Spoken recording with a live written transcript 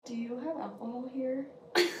Do you have alcohol here?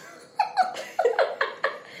 Do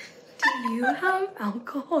you have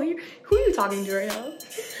alcohol here? Who are you talking to right now?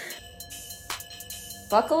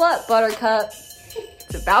 Buckle up, Buttercup.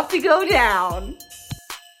 It's about to go down.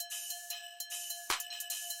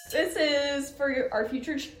 This is for our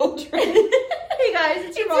future children. Hey guys,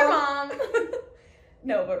 it's your mom.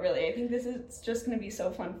 No, but really, I think this is just going to be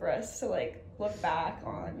so fun for us to like look back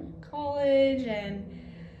on college and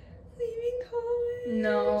leaving college.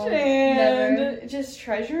 No, and never. Just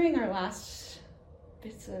treasuring our last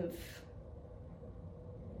bits of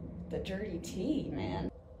the dirty tea,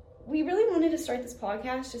 man. We really wanted to start this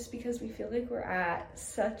podcast just because we feel like we're at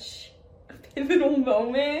such a pivotal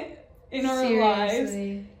moment in our lives.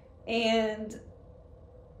 And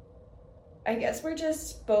I guess we're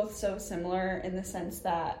just both so similar in the sense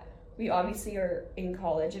that we obviously are in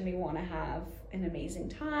college and we want to have an amazing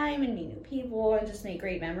time and meet new people and just make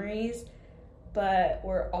great memories. But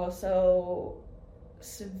we're also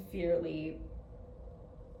severely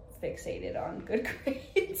fixated on good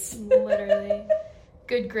grades. Literally.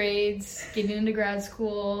 Good grades, getting into grad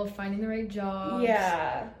school, finding the right job.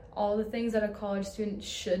 Yeah. All the things that a college student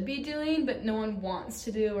should be doing, but no one wants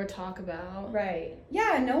to do or talk about. Right.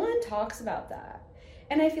 Yeah, no one talks about that.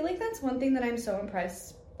 And I feel like that's one thing that I'm so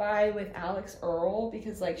impressed by with Alex Earl,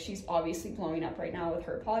 because like she's obviously blowing up right now with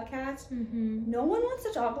her podcast. Mm-hmm. No one wants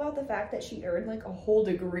to talk about the fact that she earned like a whole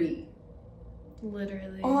degree.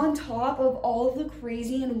 Literally. On top of all of the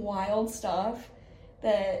crazy and wild stuff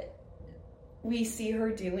that we see her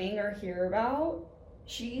doing or hear about,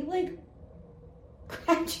 she like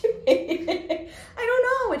graduated. I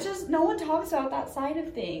don't know, it's just no one talks about that side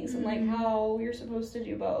of things and like how you're supposed to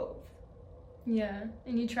do both. Yeah,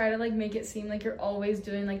 and you try to like make it seem like you're always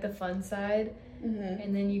doing like the fun side,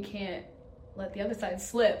 and then you can't let the other side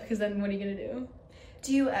slip, because then what are you gonna do?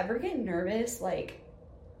 Do you ever get nervous? Like,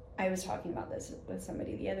 I was talking about this with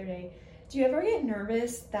somebody the other day. Do you ever get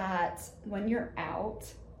nervous that when you're out,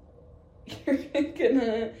 you're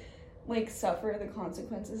gonna like suffer the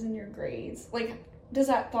consequences in your grades? Like, does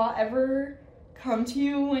that thought ever come to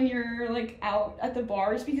you when you're like out at the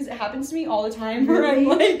bars? Because it happens to me all the time where I'm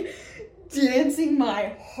like dancing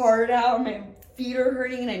my heart out, my feet are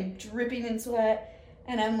hurting and I'm dripping in sweat,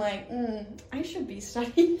 and I'm like, I should be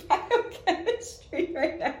studying biochemistry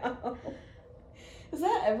right now. Does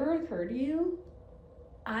that ever occur to you?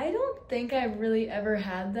 I don't think I really ever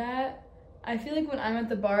had that. I feel like when I'm at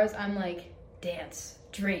the bars, I'm like, dance,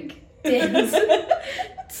 drink, dance,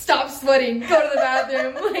 stop sweating, go to the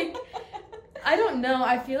bathroom. Like, I don't know.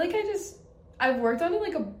 I feel like I've worked on it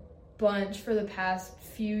like a bunch for the past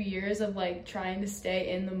few years of like trying to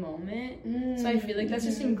stay in the moment. So I feel like that's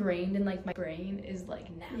just ingrained in like my brain is like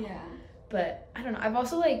now. Yeah. But I don't know. I've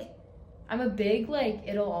also like, I'm a big like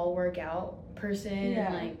it'll all work out person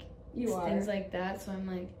and like things like that. So I'm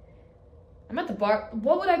like, I'm at the bar.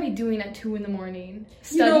 What would I be doing at 2 a.m?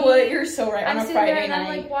 Studying? You know what? You're so right. On a Friday night. I'm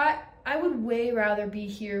like, why? I would way rather be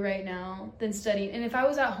here right now than studying. And if I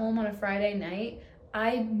was at home on a Friday night,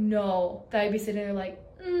 I know that I'd be sitting there like,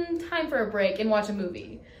 time for a break and watch a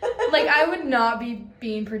movie. Like, I would not be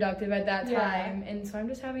being productive at that time. And so I'm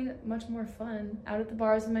just having much more fun out at the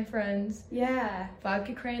bars with my friends. Yeah.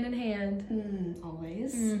 Vodka crayon in hand.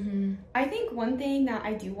 Always. I think one thing that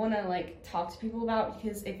I do want to like talk to people about,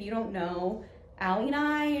 because if you don't know, Allie and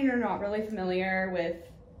I are not really familiar with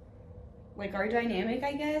like our dynamic,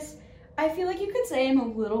 I guess. I feel like you could say I'm a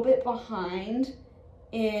little bit behind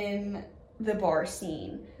in the bar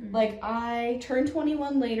scene. Like, I turned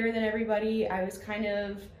 21 later than everybody. I was kind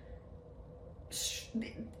of,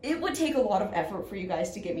 it would take a lot of effort for you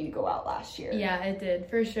guys to get me to go out last year. Yeah, it did,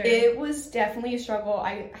 for sure. It was definitely a struggle.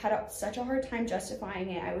 I had such a hard time justifying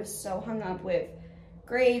it. I was so hung up with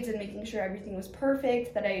grades and making sure everything was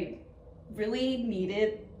perfect that I really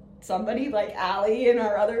needed somebody like Allie and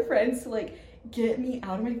our other friends to like get me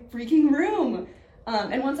out of my freaking room.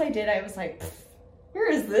 And once I did, I was like, where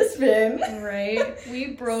has this been? Right?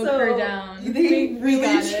 We broke her down. They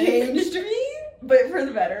really changed me, but for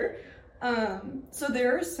the better. So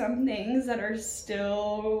there are some things that are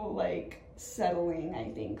still like settling, I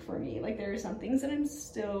think, for me. Like, there are some things that I'm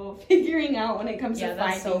still figuring out when it comes to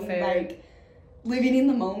finding like living in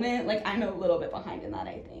the moment. Like, I'm a little bit behind in that,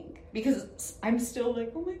 I think, because I'm still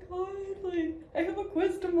like, oh my god, like I have a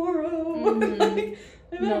quiz tomorrow. Like,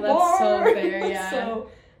 I'm at a bar. So fair. Yeah. So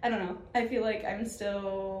I don't know. I feel like I'm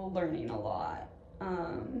still learning a lot.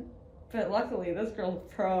 But luckily this girl's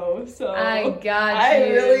pro, so I got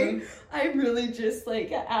you. I really just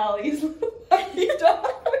like Allie's puppy dog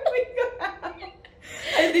when we go out.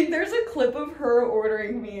 I think there's a clip of her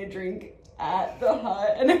ordering me a drink at the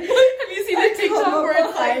hut, and I'm like, have you seen the TikTok where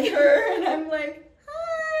it's behind like her, and I'm like,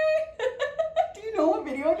 hi. Do you know what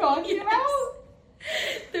video I'm talking about?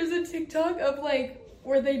 There's a TikTok of like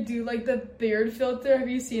where they do like the beard filter. Have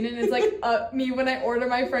you seen it? And it's like me when I order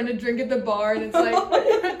my friend a drink at the bar, and it's like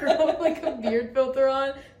a girl with like a beard filter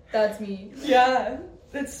on. That's me. Yeah,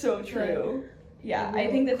 that's so true. But, yeah, I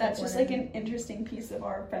think that's just like an interesting piece of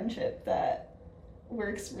our friendship that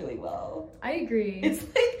works really well. I agree.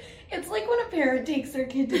 It's like when a parent takes their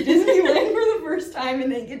kid to Disneyland for the first time and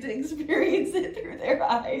they get to experience it through their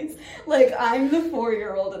eyes. Like, I'm the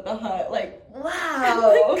 4-year-old at the hut, like,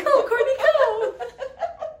 wow. Go, Courtney, go.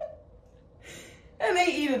 And they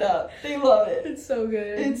eat it up. They love it. It's so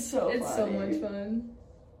good. It's so so much fun.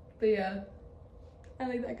 But yeah, I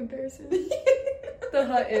like that comparison. The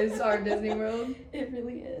hut is our Disney World. It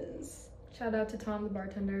really is. Shout out to Tom, the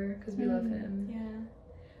bartender, because we love him. Yeah.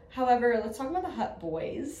 However, let's talk about the hut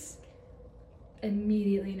boys.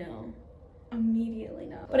 Immediately no.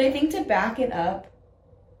 But I think to back it up,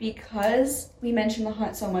 because we mentioned the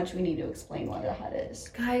hut so much, we need to explain what a hut is.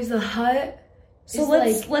 Guys, the hut. So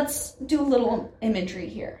let's do a little imagery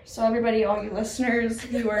here. So everybody, all you listeners,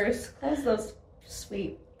 viewers, close those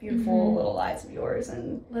sweet, beautiful little eyes of yours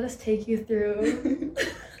and let us take you through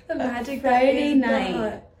the magic Friday that is night the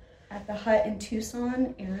hut. At the hut in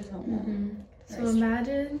Tucson, Arizona. So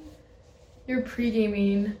imagine you're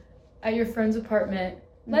pre-gaming at your friend's apartment.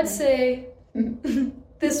 Let's say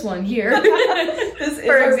this one here.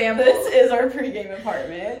 For example. This is our pregame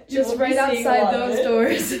apartment. Just right outside those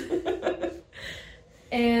doors.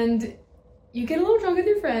 And you get a little drunk with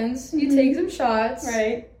your friends. You take some shots.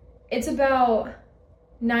 Right. It's about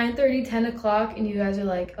 9:30, 10 o'clock, and you guys are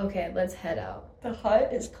like, okay, let's head out. The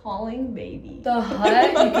hut is calling baby. The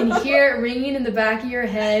hut, you can hear it ringing in the back of your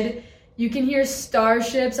head. You can hear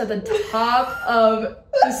starships at the top of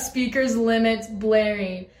the speaker's limits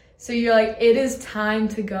blaring. So you're like, it is time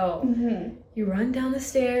to go. You run down the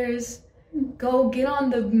stairs, go get on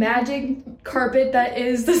the magic carpet that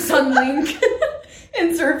is the Sunlink.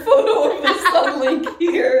 Insert photo of the Sunlink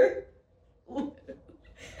here.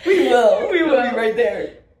 We will be right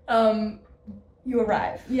there. You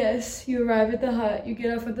arrive. Yes, you arrive at the hut, you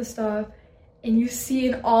get off at the stop, and you see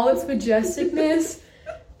in all its majesticness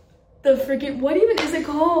the freaking, what even is it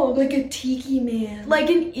called? Like a tiki man. Like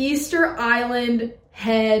an Easter Island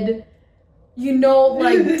head. You know,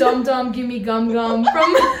 like Dum Dum Gimme Gum Gum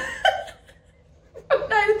from Night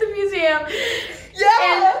at the Museum.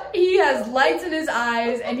 Yeah! And he has lights in his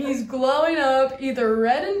eyes, and he's glowing up either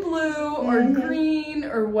red and blue or green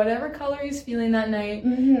or whatever color he's feeling that night,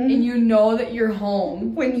 and you know that you're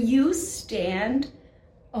home. When you stand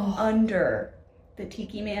under the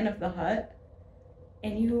tiki man of the hut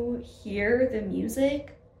and you hear the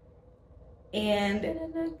music and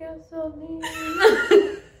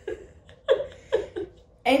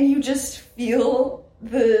and you just feel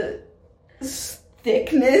the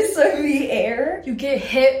thickness of the air. You get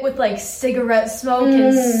hit with like cigarette smoke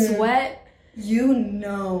and sweat. You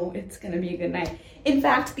know it's gonna be a good night. In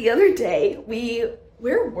fact, the other day we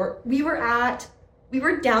were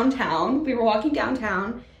downtown. We were walking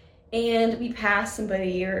downtown, and we passed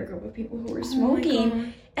somebody or a group of people who were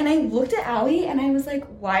smoking. And I looked at Allie and I was like,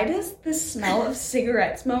 "Why does the smell of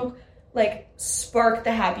cigarette smoke like spark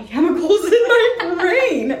the happy chemicals in my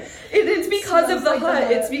brain?" It's because of the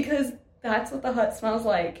hut. It's because that's what the hut smells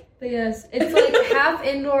like. But yes, it's like half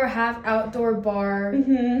indoor, half outdoor bar,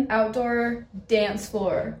 outdoor dance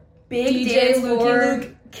floor. Big DJ dance floor.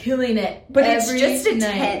 Luke killing it. But it's every just a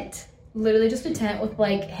night. tent. Literally just a tent with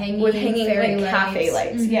like hanging like fairy lights. cafe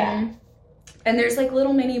lights. Yeah. And there's like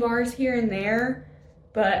little mini bars here and there,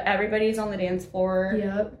 but everybody's on the dance floor.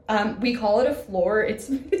 Yep. We call it a floor. It's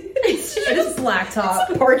just blacktop.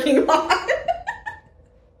 It's a parking lot.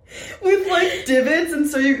 With like divots, and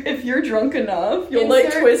so if you're drunk enough, you'll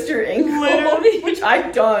like twist your ankle. Literally. Which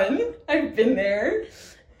I've done. I've been there.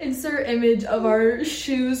 Insert image of our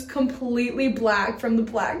shoes completely black from the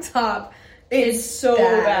blacktop. It's so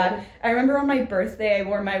bad. I remember on my birthday, I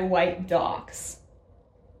wore my white Docs.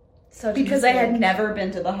 Because I had never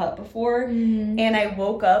been to the hut before. And I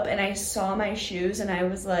woke up and I saw my shoes and I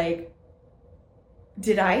was like,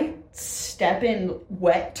 did I step in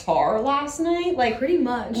wet tar last night? Like, pretty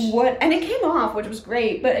much. What? And it came off, which was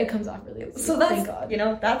great. But it comes off really easy. So that's, thank God. You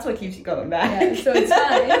know, that's what keeps you going back. Yeah, so it's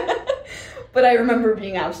fine. But I remember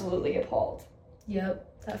being absolutely appalled. Yep.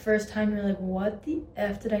 That first time you're like, what the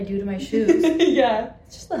F did I do to my shoes? Yeah.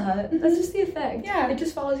 It's just the hut. That's just the effect. Yeah. It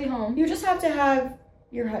just follows you home. You just have to have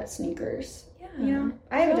your hut sneakers. Yeah. You know?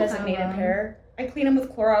 I have a designated pair. I clean them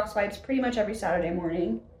with Clorox wipes pretty much every Saturday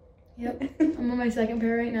morning. Yep. I'm on my second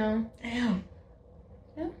pair right now. Damn.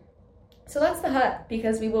 Yeah. So that's the hut,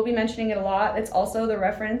 because we will be mentioning it a lot. It's also the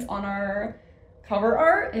reference on our cover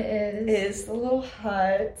art. It Is the little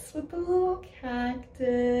huts with the little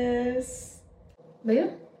cactus. But yeah,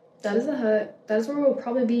 that is the hut. That is where we'll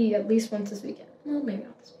probably be at least once this weekend. Well, maybe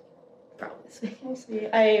not this weekend. Probably this weekend. We'll see.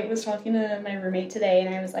 I was talking to my roommate today,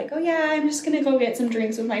 and I was like, oh yeah, I'm just gonna go get some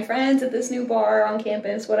drinks with my friends at this new bar on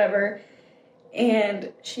campus, whatever.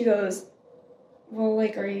 And she goes, well,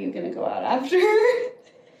 like, are you gonna go out after?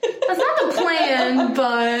 That's not the plan, but...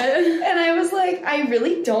 And I was like, I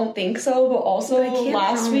really don't think so, but also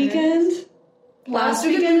last weekend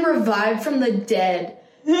we revived from the dead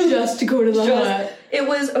just to go to the hut. It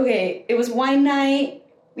was wine night.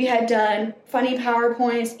 We had done funny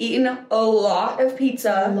PowerPoints, eaten a lot of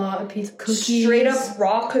pizza. Cookies. Straight up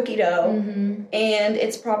raw cookie dough. Mm-hmm. And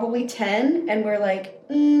it's probably 10, and we're like,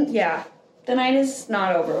 yeah, the night is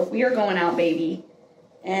not over. We are going out, baby.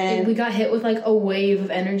 And we got hit with like a wave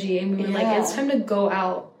of energy, and we were like, it's time to go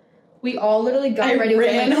out. We all literally got ready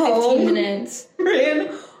within like 15 minutes.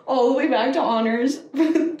 Ran all the way back to honors,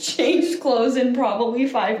 changed clothes in probably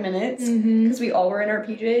 5 minutes, because we all were in our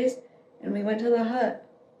PJs, and we went to the hut.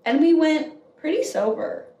 And we went pretty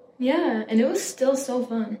sober. Yeah, and it was still so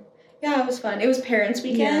fun. Yeah, it was fun. It was parents'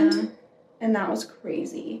 weekend, and that was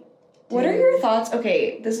crazy. Dude. What are your thoughts?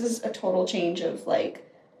 Okay, this is a total change of like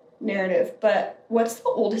narrative, but what's the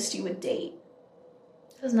oldest you would date?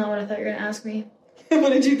 That's not what I thought you were gonna ask me.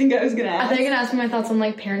 What did you think I was gonna ask? I thought you were gonna ask me my thoughts on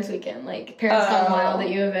like parents' weekend, like parents gone wild at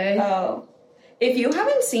U of A. Oh, if you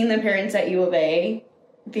haven't seen the parents at U of A,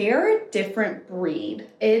 they're a different breed.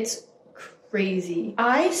 It's crazy.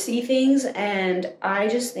 I see things and I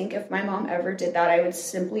just think if my mom ever did that, I would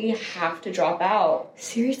simply have to drop out.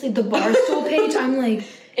 Seriously, the Barstool page, I'm like,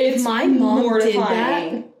 if my mom mortifying.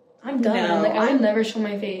 did that, I'm done. No, like, I would never show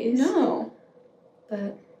my face. No.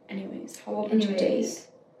 But anyways, how old would you date?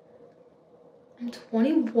 I'm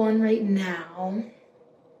 21 right now.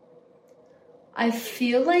 I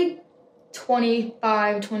feel like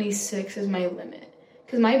 25, 26 is my limit.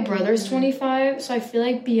 Because my brother's 25, so I feel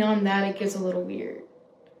like beyond that it gets a little weird.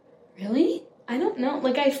 Really? I don't know.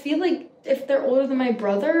 Like, I feel like if they're older than my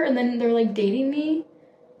brother and then they're, like, dating me,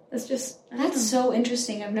 that's just... That's so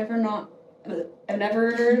interesting. I've never thought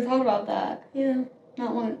about that. Yeah.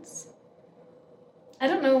 Not once. I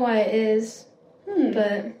don't know why it is,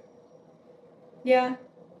 but... Yeah.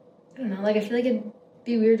 I don't know. Like, I feel like it'd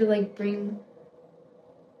be weird to, like, bring...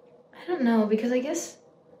 I don't know, because I guess...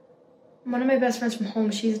 One of my best friends from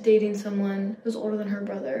home, she's dating someone who's older than her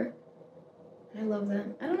brother. And I love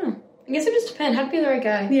them. I don't know. I guess it just depends. Have to be the right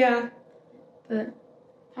guy. Yeah. But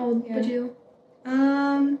how old would you?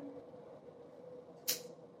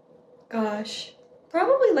 Gosh.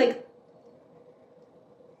 Probably like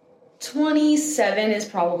 27 is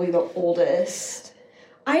probably the oldest.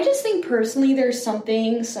 I just think personally there's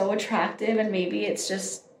something so attractive, and maybe it's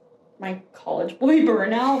just my college boy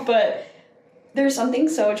burnout, but there's something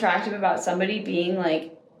so attractive about somebody being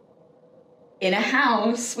like in a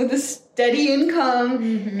house with a steady income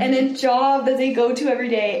and a job that they go to every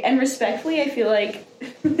day. And respectfully, I feel like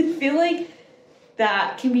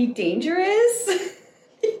that can be dangerous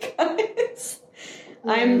because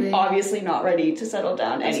I'm obviously not ready to settle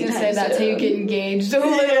down anytime soon. I was gonna say that's how you get engaged.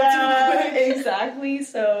 Yeah, exactly.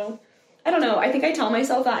 So I don't know. I think I tell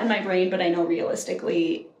myself that in my brain, but I know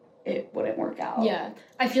realistically it wouldn't work out. Yeah.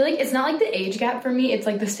 I feel like it's not like the age gap for me, it's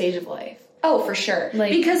like the stage of life. Oh, for sure.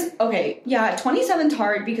 Like, because, 27's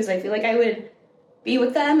hard because I feel like I would be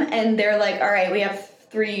with them and they're like, all right, we have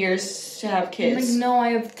 3 years to have kids. I'm like, no, I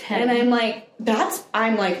have 10. And I'm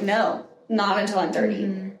like, no, not until I'm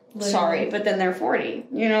 30. Sorry, but then they're 40.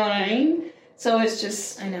 You know what I mean? So it's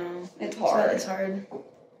just... I know. It's hard. It's hard.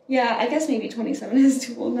 Yeah, I guess maybe 27 is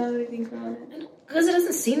too old now that I think about it. Because it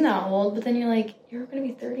doesn't seem that old, but then you're like, you're going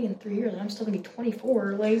to be 30 in 3 years, and I'm still going to be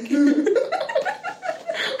 24. Like, I'm going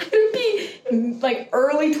to be, like,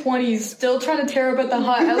 early 20s, still trying to tear up at the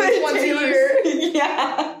hut at least once a year.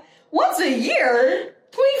 Yeah. Once a year?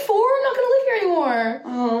 24? I'm not going to live here anymore.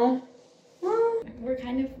 Oh. Well, we're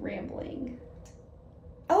kind of rambling.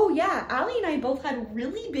 Oh, yeah. Allie and I both had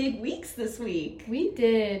really big weeks this week. We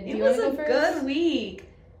did. It was a good week.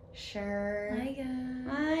 Sure.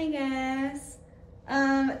 I guess.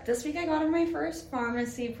 This week I got in my first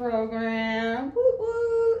pharmacy program. Woo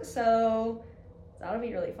woo. So that'll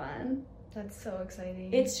be really fun. That's so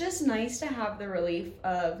exciting. It's just nice to have the relief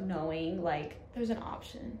of knowing, like, there's an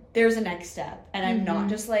option. There's a next step. And I'm not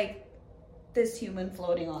just like this human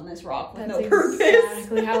floating on this rock with no purpose. That's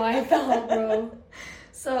exactly how I felt, bro.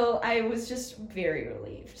 So I was just very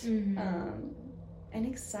relieved. and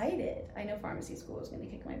excited. I know pharmacy school is going to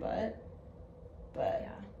kick my butt, but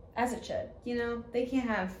as it should. You know, they can't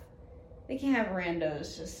have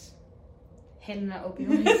randos just handing out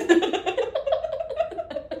opioids.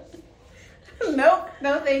 Nope,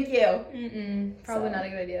 no thank you. Probably not a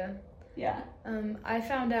good idea. Yeah. I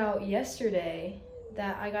found out yesterday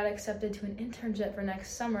that I got accepted to an internship for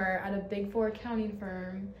next summer at a Big 4 accounting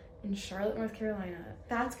firm in Charlotte, North Carolina.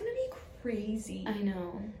 That's gonna be crazy. I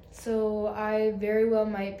know. So I very well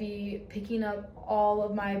might be picking up all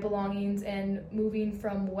of my belongings and moving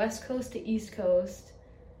from West Coast to East Coast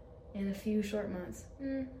in a few short months.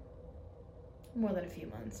 More than a few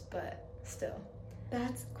months, but still.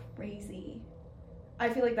 That's crazy. I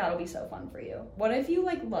feel like that'll be so fun for you. What if you,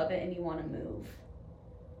 like, love it and you want to move?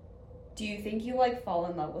 Do you think you, like, fall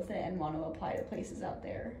in love with it and want to apply to places out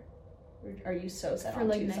there? Or are you so set on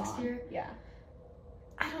like, Tucson? next year? Yeah.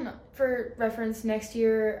 I don't know. For reference, next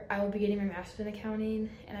year I will be getting my master's in accounting,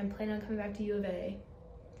 and I'm planning on coming back to U of A.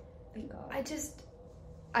 Thank God.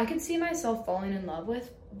 I could see myself falling in love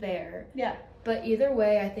with there. Yeah. But either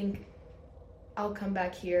way, I think I'll come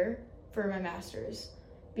back here for my master's.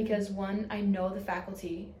 Because one, I know the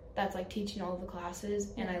faculty that's like teaching all of the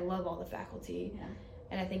classes, and I love all the faculty. Yeah.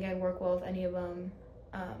 And I think I'd work well with any of them.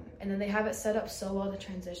 And then they have it set up so well to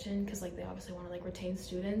transition, because like they obviously want to like retain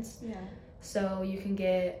students. Yeah. So you can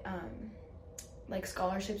get like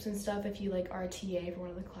scholarships and stuff if you like are a TA for one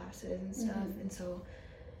of the classes and stuff. And so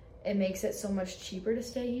it makes it so much cheaper to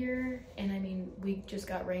stay here. And I mean, we just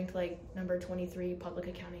got ranked like number 23 public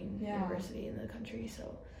accounting university in the country.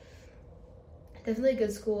 So definitely a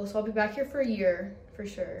good school. So I'll be back here for a year for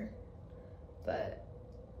sure. But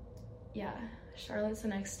yeah, Charlotte's the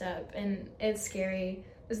next step, and it's scary.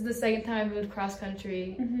 This is the second time I moved cross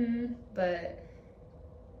country, but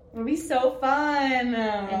it'll be so fun.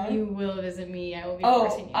 And you will visit me. I will be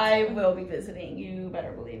forcing you. I will be visiting. You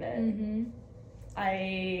better believe it.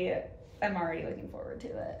 I am already looking forward to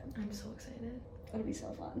it. I'm so excited. It'll be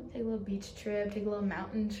so fun. Take a little beach trip. Take a little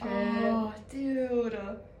mountain trip. Oh, dude.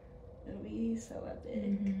 It'll be so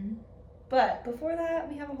epic. But before that,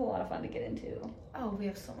 we have a whole lot of fun to get into. Oh, we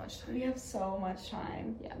have so much time. We have so much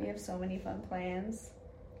time. Yeah. We have so many fun plans.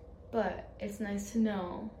 But it's nice to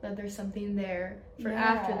know that there's something there for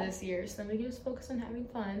after this year, so then we can just focus on having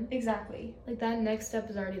fun. Exactly. Like, that next step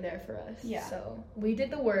is already there for us. Yeah. So we did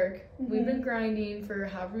the work. We've been grinding for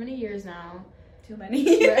however many years now. Too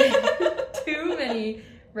many. Right? Too many.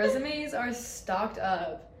 Resumes are stocked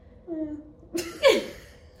up.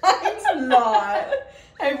 It's not.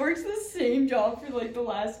 I worked the same job for like the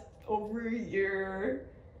last over a year.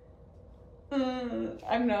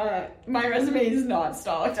 I'm not. My resume is not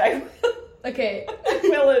stocked. Okay. I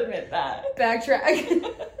will admit that.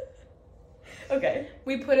 Backtrack. Okay.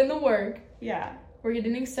 We put in the work. Yeah. We're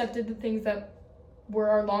getting accepted to things that were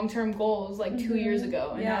our long-term goals like 2 years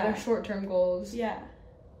ago, and now they're short-term goals. Yeah.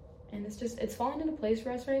 And it's falling into place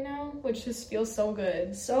for us right now, which just feels so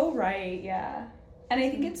good. So right, yeah. And I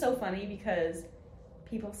think it's so funny because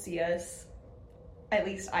people see us, at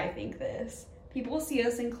least I think this, people see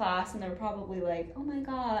us in class and they're probably like, oh my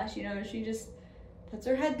gosh, you know, she just puts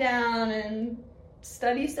her head down and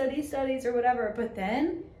studies or whatever. But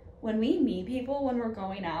then when we meet people, when we're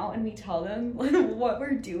going out and we tell them what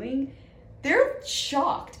we're doing, they're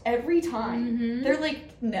shocked every time. They're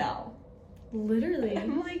like, no. Literally.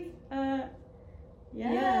 I'm like,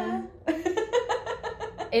 yeah.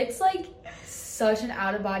 It's like such an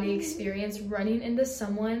out-of-body experience running into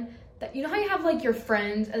someone that, you know how you have like your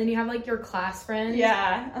friends and then you have like your class friends?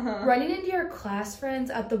 Yeah. Running into your class friends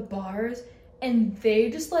at the bars, and they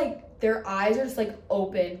just like, their eyes are just like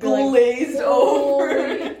open. Glazed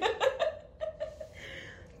over.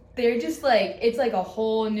 They're just like, it's like a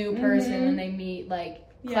whole new person when they meet. Like,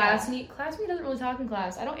 class meet doesn't really talk in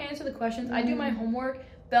class. I don't answer the questions. I do my homework.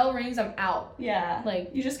 Bell rings, I'm out. Yeah.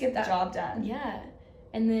 Like, you just get the job done. Yeah.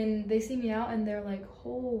 And then they see me out and they're like,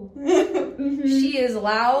 oh, she is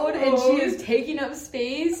loud and she is taking up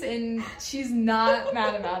space and she's not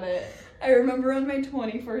mad about it. I remember on my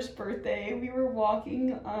 21st birthday, we were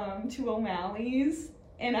walking to O'Malley's,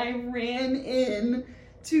 and I ran in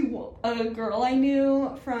to a girl I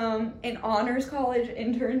knew from an honors college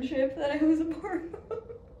internship that I was a part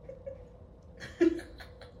of.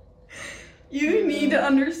 You need to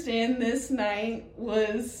understand, this night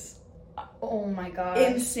was, oh my god,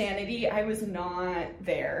 insanity. I was not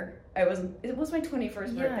there. It was my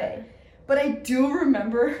 21st birthday. But I do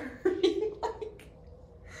remember her being like,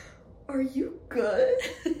 are you good?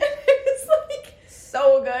 And I was like,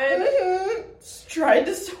 so good. Tried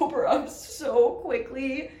to sober up so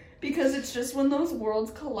quickly. because it's just when those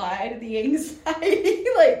worlds collide, the anxiety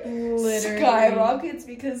like Literally. skyrockets,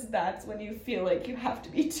 because that's when you feel like you have to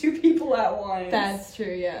be two people at once. That's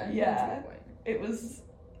true, yeah. Yeah. That's a good point.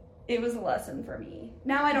 It was a lesson for me.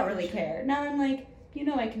 Now I don't really care. Now I'm like,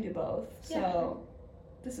 I can do both. So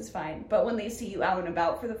this is fine. But when they see you out and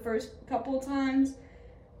about for the first couple of times,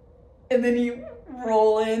 and then you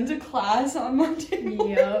roll into class on Monday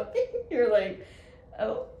morning, you're like,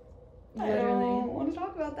 oh, Literally. I don't want to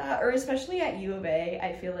talk about that. Or especially at U of A,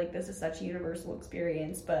 I feel like this is such a universal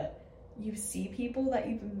experience, but you see people that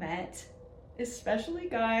you've met, especially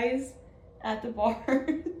guys, at the bar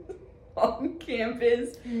on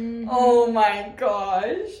campus. Mm-hmm. Oh my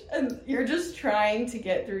gosh. And you're just trying to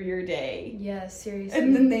get through your day. Yeah, seriously.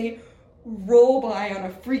 And then they roll by on a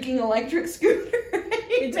freaking electric scooter.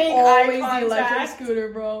 It's make always eye the electric contact. scooter,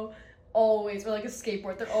 bro. Always. Or like a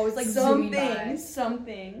skateboard. They're always like zooming by.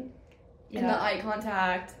 Something. Yeah. And the eye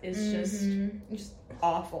contact is just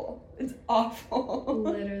awful. It's awful.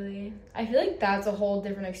 Literally. I feel like that's a whole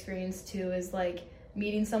different experience too, is like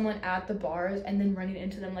meeting someone at the bars and then running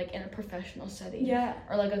into them like in a professional setting. Yeah.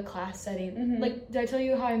 Or like a class setting. Mm-hmm. Like, did I tell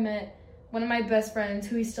you how I met one of my best friends,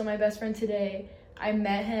 who is still my best friend today? I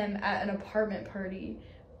met him at an apartment party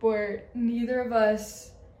where neither of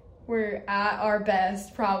us were at our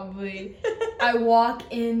best, probably. I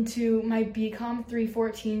walk into my BCom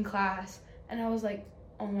 314 class and I was like,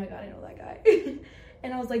 oh my god, I know that guy.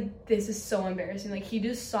 And I was like, this is so embarrassing. Like, he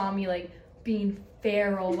just saw me like being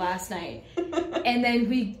feral last night. And then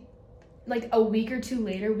we, like a week or two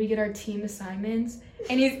later, we get our team assignments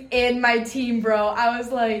and he's in my team, bro. I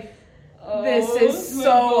was like, this is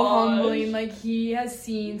so humbling. Like, he has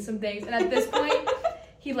seen some things. And at this point,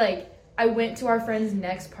 I went to our friend's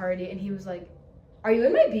next party and he was like, are you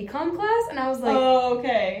in my BCom class? And I was like, oh,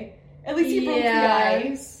 okay. At least you broke the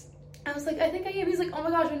ice. I was like, I think I am. He's like, oh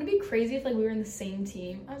my gosh, wouldn't it be crazy if like we were in the same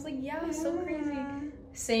team? I was like, yeah, it's so crazy.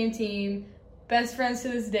 Same team, best friends to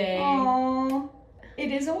this day. Aww.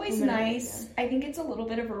 It is always nice. I think it's a little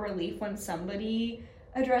bit of a relief when somebody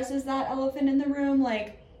addresses that elephant in the room,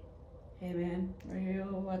 like, hey man, were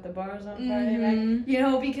you at the bars on Friday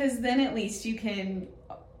night? Because then at least you can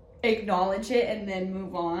acknowledge it and then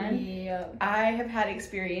move on. Yep. I have had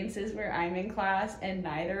experiences where I'm in class and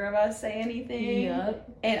neither of us say anything. Yep.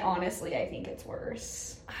 And honestly, I think it's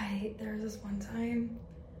worse. There was this one time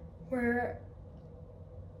where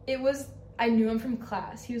I knew him from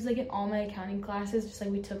class. He was like in all my accounting classes, just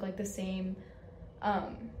like we took like the same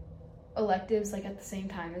electives like at the same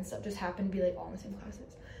time and stuff. Just happened to be like all in the same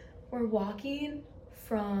classes. We're walking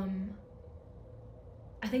from,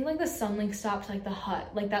 I think like the Sunlink stop to like the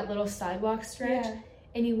hut, like that little sidewalk stretch. Yeah.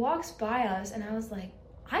 And he walks by us and I was like,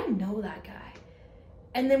 I know that guy.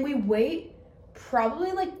 And then we wait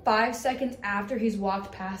probably like 5 seconds after he's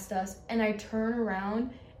walked past us and I turn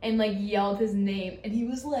around and like yelled his name and he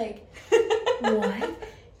was like, what?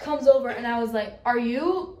 Comes over and I was like, are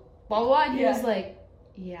you blah blah blah? And he was like,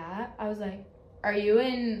 yeah. I was like, are you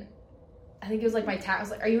in, I think it was like my tag. I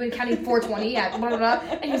was like, are you in counting 420 at blah blah blah?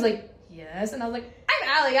 And he was like, yes. And I was like, I'm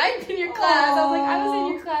Allie, I'm in your class. I was like, I was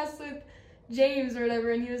in your class with James or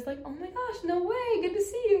whatever. And he was like, oh my gosh, no way, good to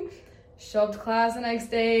see you. Show up to class the next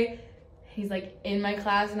day. He's like in my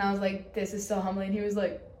class and I was like, this is so humbling. He was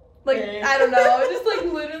like I don't know, just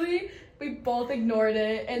like literally we both ignored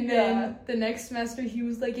it. And then the next semester he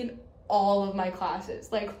was like in all of my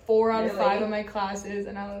classes, like 4 out of 5 of my classes.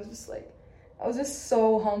 And I was just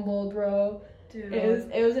so humbled, bro. Dude.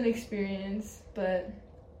 It was an experience, but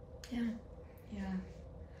yeah,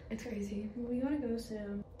 it's crazy. We gotta go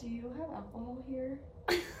soon. Do you have alcohol here?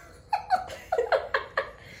 Do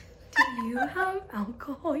you have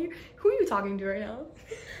alcohol here? Who are you talking to right now?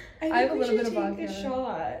 I have a little bit of vodka. vodka. A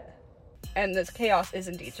shot. And this chaos is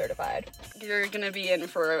indeed certified. You're gonna be in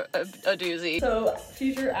for a doozy. So,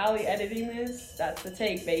 future Allie editing this, that's the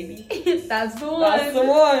take, baby. That's the one. That's the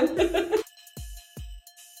one.